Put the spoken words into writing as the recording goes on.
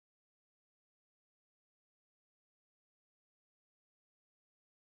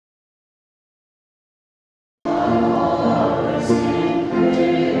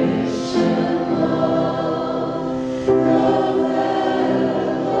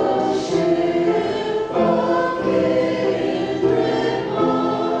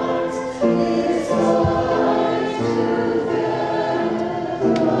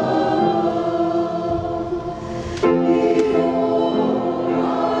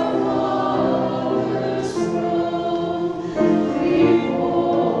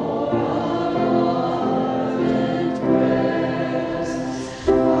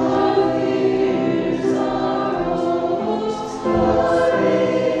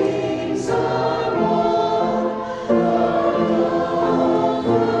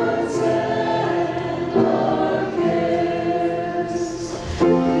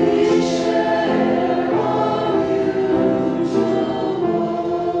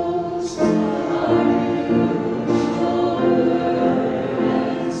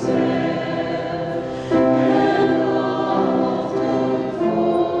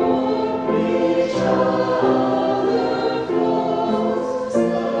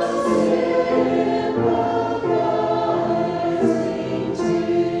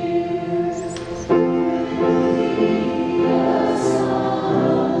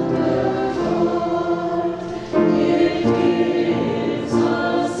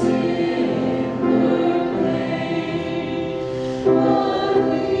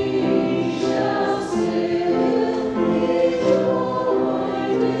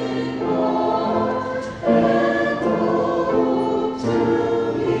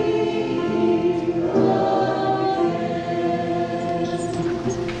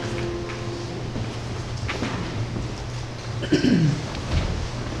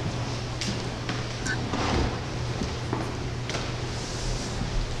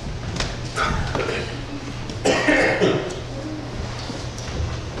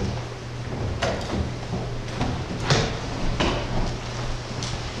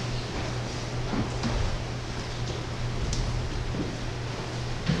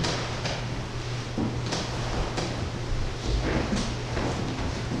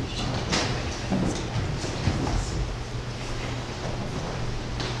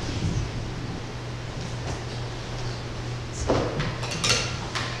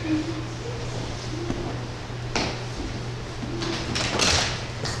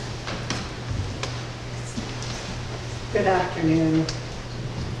Good afternoon.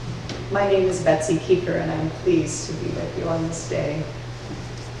 My name is Betsy Kuecker, and I'm pleased to be with you on this day.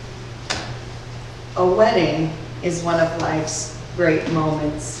 A wedding is one of life's great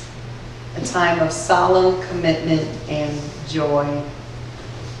moments, a time of solemn commitment and joy.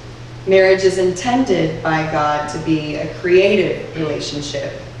 Marriage is intended by God to be a creative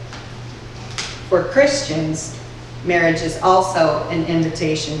relationship. For Christians, marriage is also an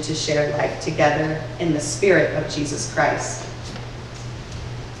invitation to share life together in the Spirit of Jesus Christ.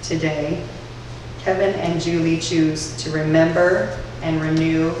 Today, Kevin and Julie choose to remember and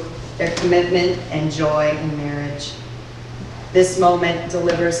renew their commitment and joy in marriage. This moment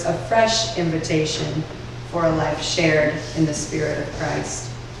delivers a fresh invitation for a life shared in the Spirit of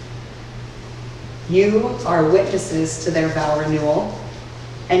Christ. You are witnesses to their vow renewal,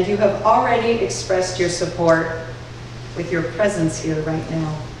 and you have already expressed your support with your presence here right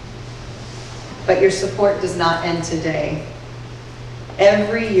now. But your support does not end today.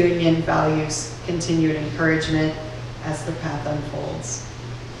 Every union values continued encouragement as the path unfolds.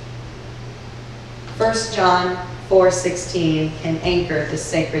 1 John 4:16 can anchor this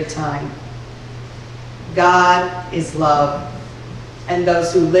sacred time. God is love, and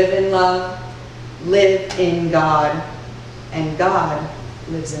those who live in love live in God, and God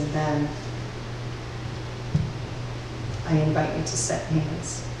lives in them. I invite you to set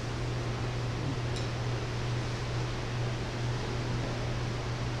hands.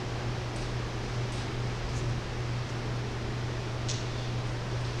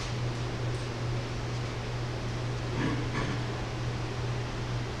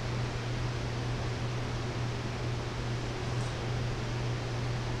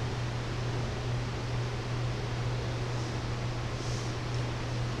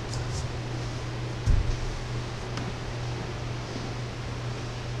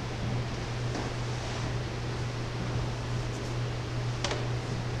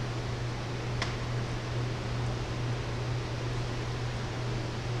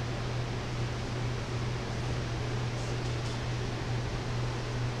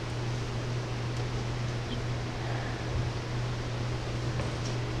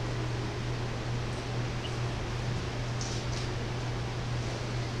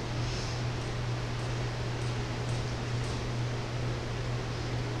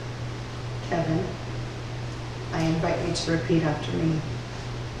 Kevin, I invite you to repeat after me.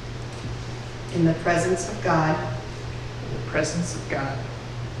 In the presence of God, in the presence of God,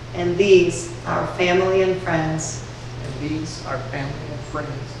 and these, our family and friends, and these, our family and friends,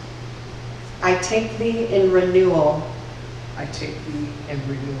 I take thee in renewal I take thee in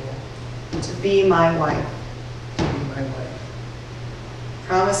renewal to be my wife, to be my wife,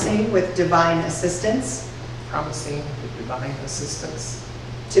 promising with divine assistance promising with divine assistance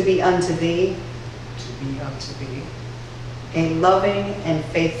to be unto thee a loving and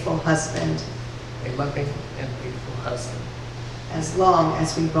faithful husband, a loving and faithful husband, as long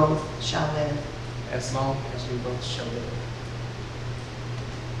as we both shall live. as long as we both shall live.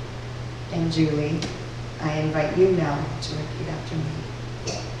 And Julie, I invite you now to repeat after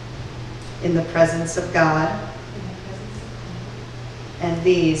me. In the presence of God, and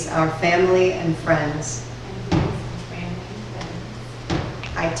these, our family and friends,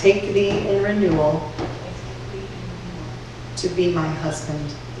 I take thee in renewal to be my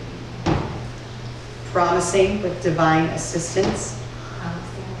husband, promising with divine assistance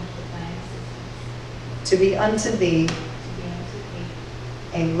to be unto thee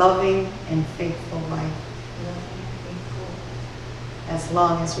a loving and faithful wife, as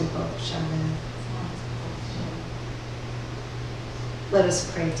long as we both shall live. Let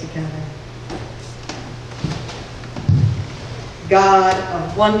us pray together. God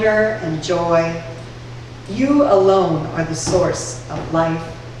of wonder and joy, you alone are the source of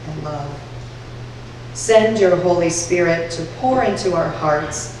life and love. Send your Holy Spirit to pour into our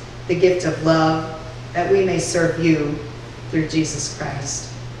hearts the gift of love, that we may serve you through Jesus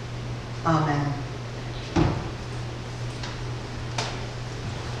Christ. Amen.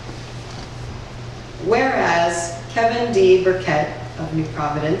 Whereas Kevin D. Burkett of New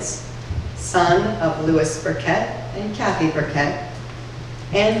Providence son of Louis Burkett and Kathy Burkett,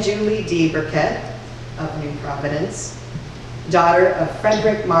 and Julie D. Burkett of New Providence, daughter of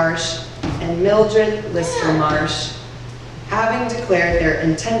Frederick Marsh and Mildred Lister Marsh, having declared their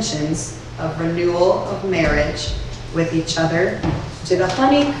intentions of renewal of marriage with each other to the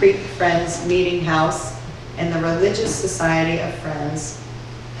Honey Creek Friends Meetinghouse and the Religious Society of Friends,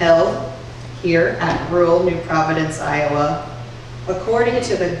 held here at rural New Providence, Iowa, according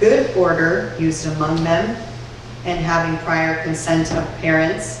to the good order used among them, and having prior consent of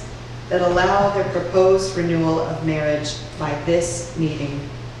parents, that allow the proposed renewal of marriage by this meeting.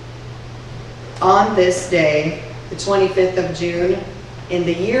 On this day, the 25th of June, in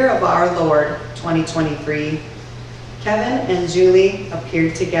the year of our Lord, 2023, Kevin and Julie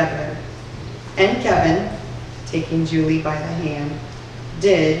appeared together, and Kevin, taking Julie by the hand,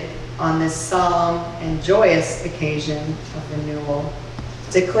 did, on this solemn and joyous occasion of renewal,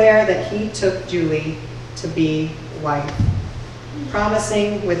 declare that he took Julie to be wife,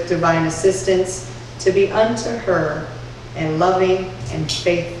 promising with divine assistance to be unto her a loving and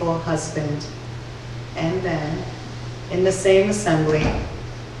faithful husband. And then, in the same assembly,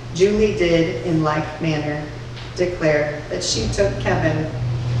 Julie did in like manner declare that she took Kevin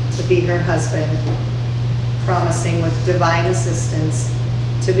to be her husband, promising with divine assistance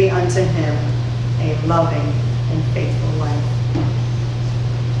to be unto him a loving and faithful wife.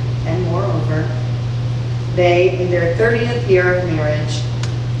 And moreover, they, in their 30th year of marriage,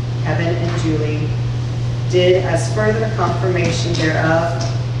 Kevin and Julie, did as further confirmation thereof,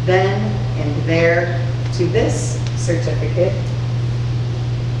 then and there, to this certificate,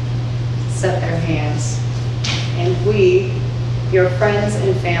 set their hands. And we, your friends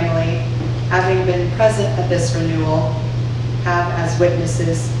and family, having been present at this renewal, have as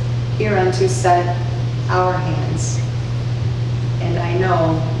witnesses hereunto set our hands. And I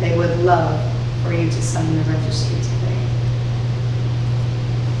know they would love for you to sign the registry today.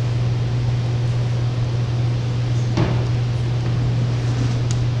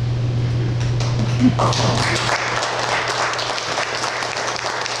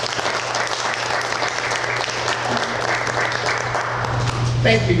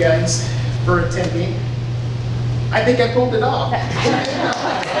 Thank you guys for attending. I think I pulled it off.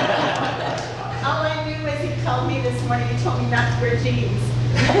 All I knew was he called me this morning and told me not to wear jeans.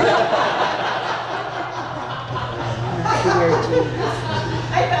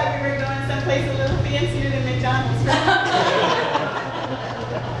 I thought we were going someplace a little fancier than McDonald's.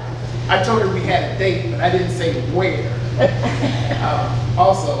 I told her we had a date, but I didn't say where.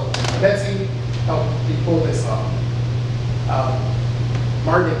 Also, Betsy helped me pull this off.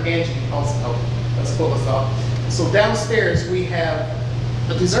 Martin and Angie also helped us pull this off. So downstairs we have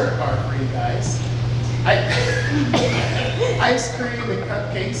a dessert bar for you guys. Ice cream and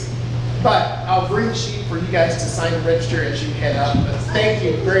cupcakes. But I'll bring a sheet for you guys to sign and register as you head up. But thank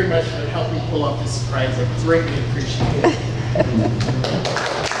you very much for helping me pull off this surprise. I greatly appreciate it.